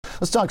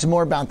Let's talk some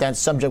more about that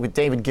subject with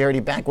David Garrity,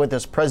 back with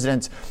us,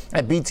 president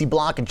at BT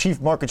Block and chief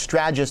market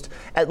strategist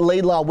at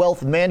Laidlaw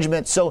Wealth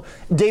Management. So,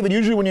 David,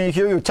 usually when you're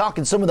here, you're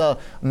talking some of the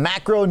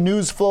macro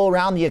news flow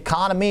around the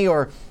economy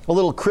or a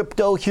little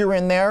crypto here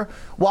and there.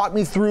 Walk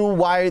me through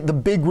why the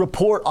big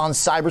report on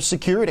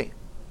cybersecurity.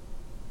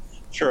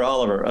 Sure,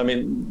 Oliver. I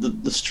mean,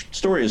 the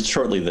story is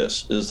shortly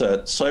this, is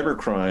that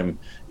cybercrime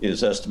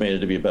is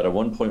estimated to be about a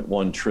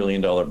 $1.1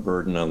 trillion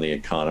burden on the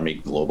economy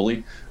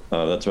globally.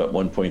 That's about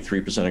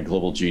 1.3% of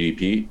global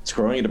GDP. It's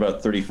growing at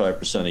about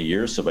 35% a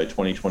year. So by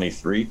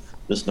 2023,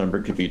 this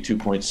number could be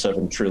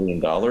 $2.7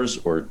 trillion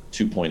or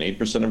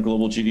 2.8% of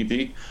global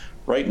GDP.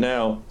 Right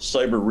now,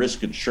 cyber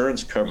risk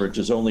insurance coverage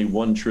is only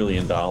 $1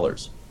 trillion.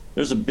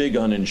 There's a big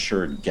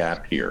uninsured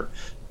gap here.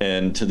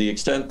 And to the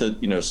extent that,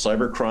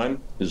 cybercrime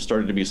is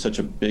starting to be such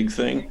a big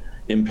thing,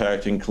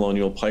 impacting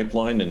Colonial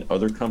Pipeline and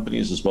other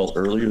companies as well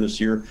earlier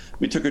this year,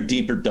 we took a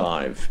deeper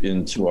dive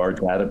into our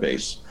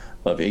database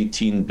of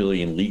 18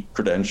 billion leaked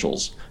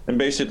credentials and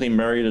basically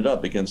married it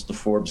up against the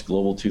Forbes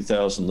Global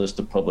 2000 list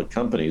of public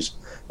companies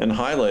and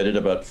highlighted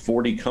about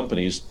 40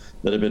 companies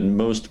that have been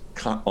most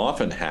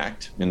often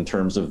hacked in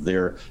terms of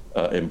their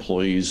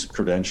employees'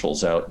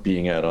 credentials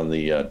being out on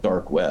the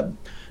dark web.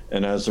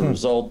 And as a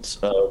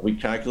result, we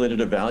calculated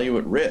a value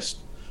at risk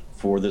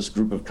for this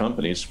group of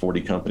companies,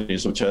 40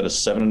 companies, which had a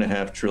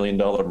 $7.5 trillion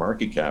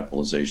market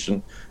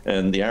capitalization.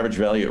 And the average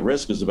value at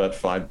risk is about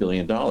 $5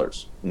 billion.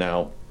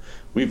 Now,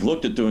 we've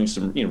looked at doing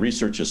some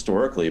research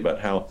historically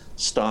about how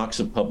stocks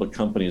of public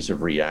companies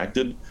have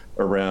reacted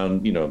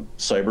around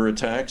cyber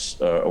attacks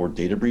or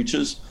data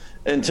breaches.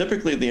 And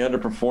typically they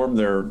underperform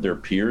their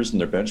peers and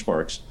their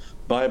benchmarks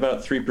by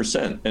about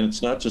 3%. And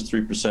it's not just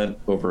 3%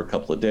 over a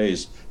couple of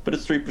days, but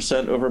it's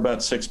 3% over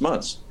about 6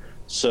 months.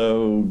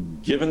 So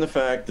given the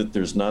fact that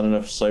there's not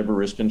enough cyber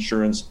risk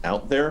insurance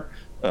out there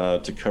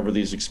to cover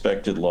these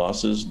expected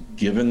losses,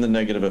 given the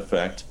negative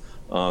effect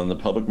on the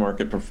public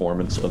market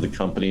performance of the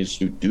companies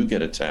who do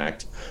get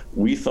attacked,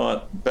 we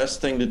thought best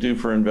thing to do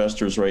for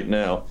investors right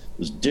now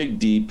is dig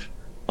deep,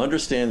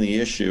 understand the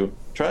issue,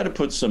 try to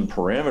put some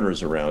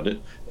parameters around it,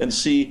 and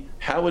see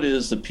how it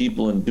is that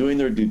people, in doing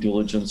their due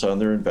diligence on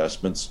their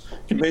investments,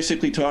 can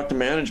basically talk to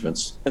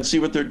managements and see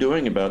what they're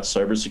doing about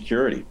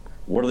cybersecurity.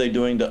 What are they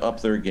doing to up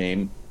their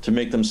game to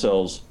make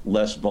themselves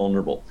less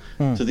vulnerable?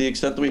 To the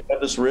extent that we have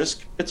this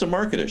risk, it's a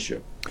market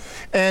issue.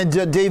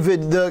 And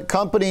David, the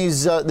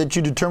companies that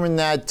you determine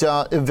that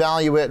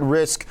evaluate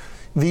risk,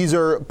 these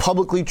are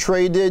publicly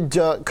traded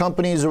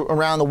companies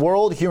around the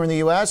world, here in the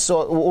U.S.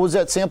 So what was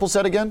that sample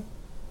set again?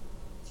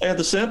 Yeah,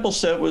 the sample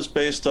set was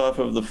based off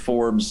of the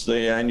Forbes.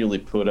 They annually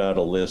put out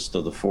a list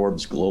of the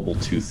Forbes Global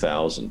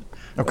 2000.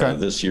 Okay.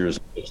 This year's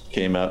list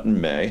came out in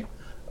May.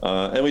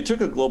 And we took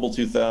a Global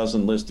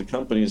 2000 list of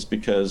companies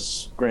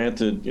because,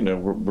 granted,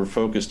 we're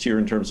focused here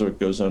in terms of what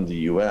goes on in the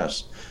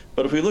U.S.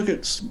 But if we look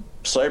at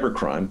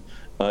cybercrime,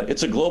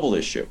 it's a global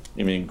issue.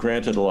 I mean,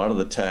 granted, a lot of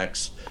the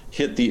attacks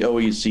hit the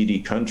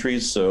OECD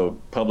countries,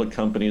 so public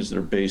companies that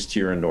are based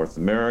here in North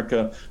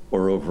America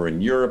or over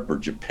in Europe or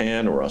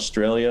Japan or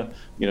Australia,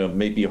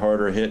 may be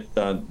harder hit.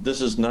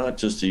 This is not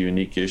just a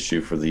unique issue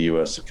for the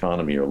U.S.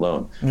 economy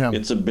alone. Yeah.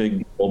 It's a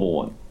big global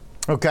one.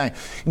 Okay.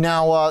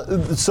 Now,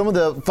 some of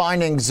the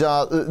findings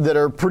that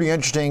are pretty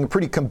interesting,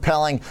 pretty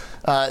compelling,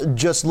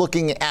 just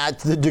looking at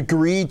the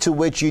degree to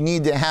which you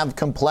need to have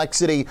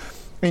complexity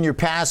in your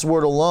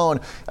password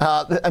alone.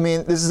 I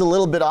mean, this is a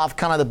little bit off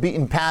kind of the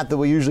beaten path that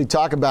we usually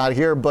talk about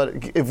here, but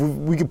if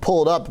we could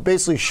pull it up, it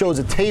basically shows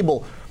a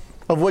table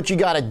of what you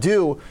got to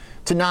do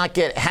to not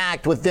get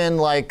hacked within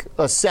like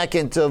a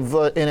second of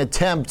an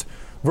attempt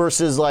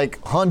versus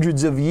like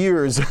hundreds of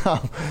years.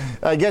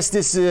 I guess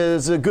this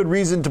is a good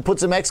reason to put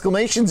some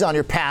exclamations on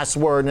your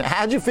password.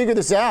 How'd you figure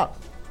this out?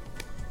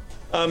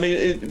 I mean,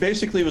 it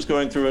basically was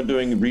going through and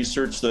doing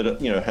research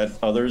that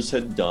others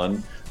had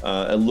done,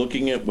 and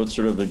looking at what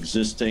sort of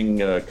existing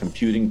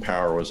computing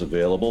power was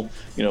available.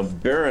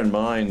 Bear in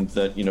mind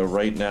that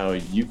right now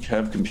you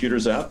have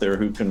computers out there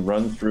who can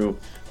run through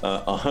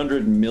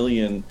 100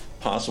 million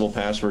possible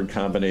password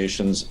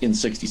combinations in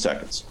 60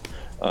 seconds.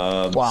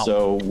 Wow.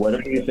 So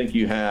whatever you think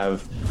you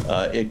have,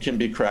 it can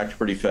be cracked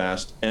pretty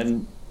fast.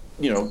 And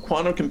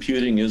quantum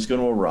computing is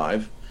going to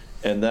arrive.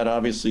 And that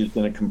obviously is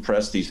going to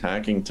compress these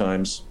hacking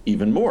times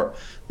even more.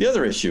 The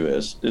other issue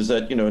is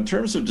that, in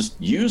terms of just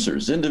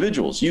users,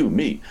 individuals, you,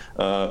 me,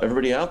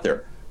 everybody out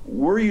there,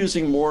 we're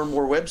using more and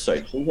more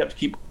websites. We have to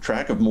keep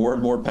track of more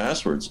and more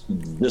passwords.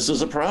 This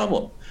is a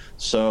problem.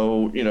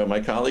 So, my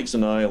colleagues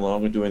and I,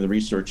 along with doing the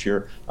research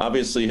here,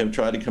 obviously have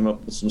tried to come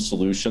up with some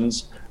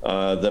solutions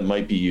that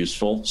might be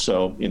useful.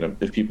 So,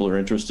 if people are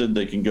interested,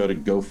 they can go to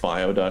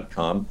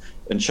gofio.com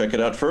and check it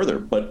out further.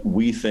 But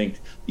we think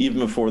even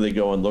before they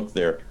go and look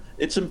there,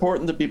 it's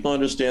important that people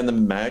understand the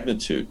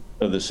magnitude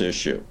of this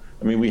issue.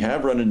 I mean, we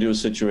have run into a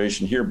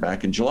situation here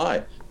back in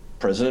July.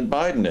 President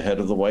Biden,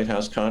 ahead of the White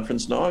House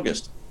conference in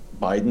August,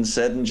 Biden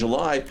said in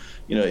July,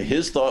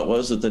 his thought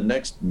was that the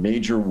next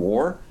major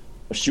war,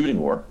 a shooting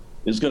war,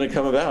 is going to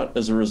come about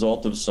as a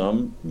result of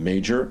some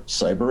major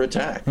cyber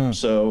attack.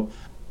 So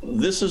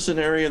this is an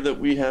area that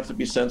we have to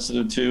be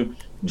sensitive to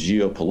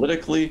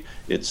geopolitically.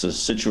 It's a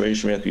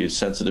situation we have to be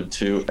sensitive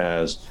to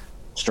as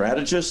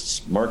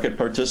strategists, market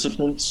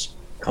participants,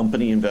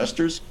 company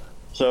investors.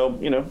 So,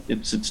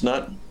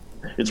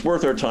 it's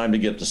worth our time to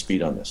get up to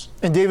speed on this.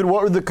 And David,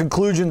 what were the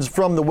conclusions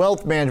from the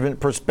wealth management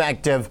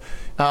perspective?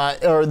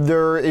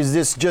 Is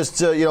this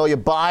just, you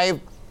buy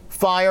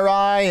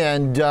FireEye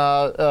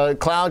and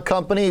cloud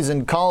companies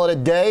and call it a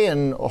day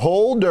and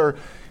hold, or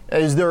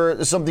is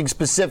there something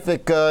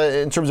specific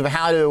in terms of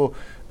how to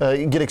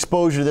get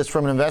exposure to this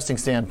from an investing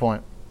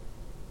standpoint?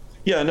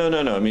 Yeah, no.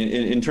 I mean,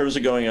 in terms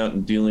of going out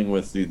and dealing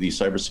with the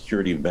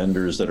cybersecurity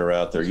vendors that are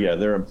out there, yeah,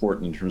 they're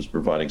important in terms of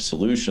providing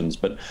solutions.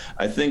 But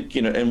I think,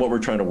 and what we're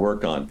trying to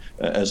work on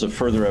as a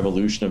further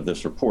evolution of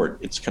this report,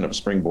 it's kind of a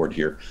springboard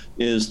here,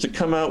 is to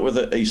come out with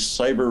a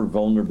cyber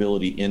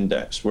vulnerability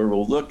index where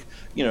we'll look,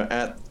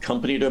 at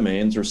company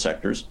domains or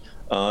sectors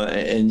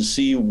and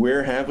see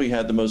where have we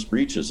had the most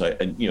breaches.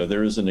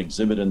 There is an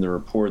exhibit in the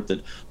report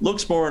that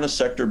looks more on a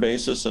sector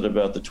basis at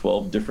about the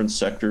 12 different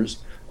sectors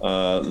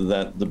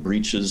that the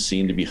breaches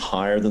seem to be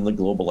higher than the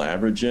global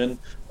average in.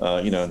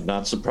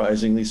 Not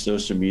surprisingly,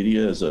 social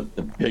media is a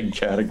big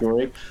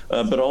category,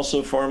 but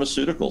also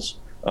pharmaceuticals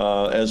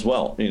as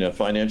well.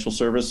 Financial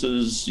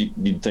services,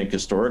 you'd think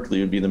historically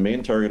would be the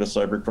main target of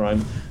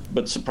cybercrime,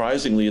 but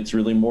surprisingly, it's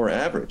really more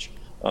average.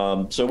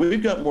 So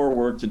we've got more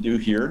work to do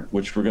here,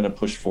 which we're going to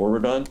push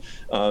forward on.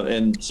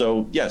 And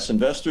so, yes,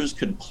 investors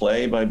could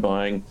play by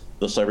buying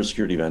the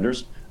cybersecurity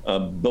vendors.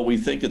 But we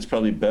think it's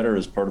probably better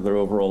as part of their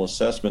overall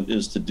assessment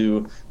is to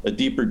do a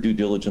deeper due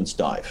diligence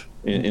dive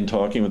in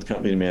talking with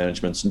company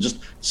managements and just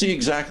see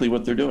exactly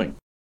what they're doing.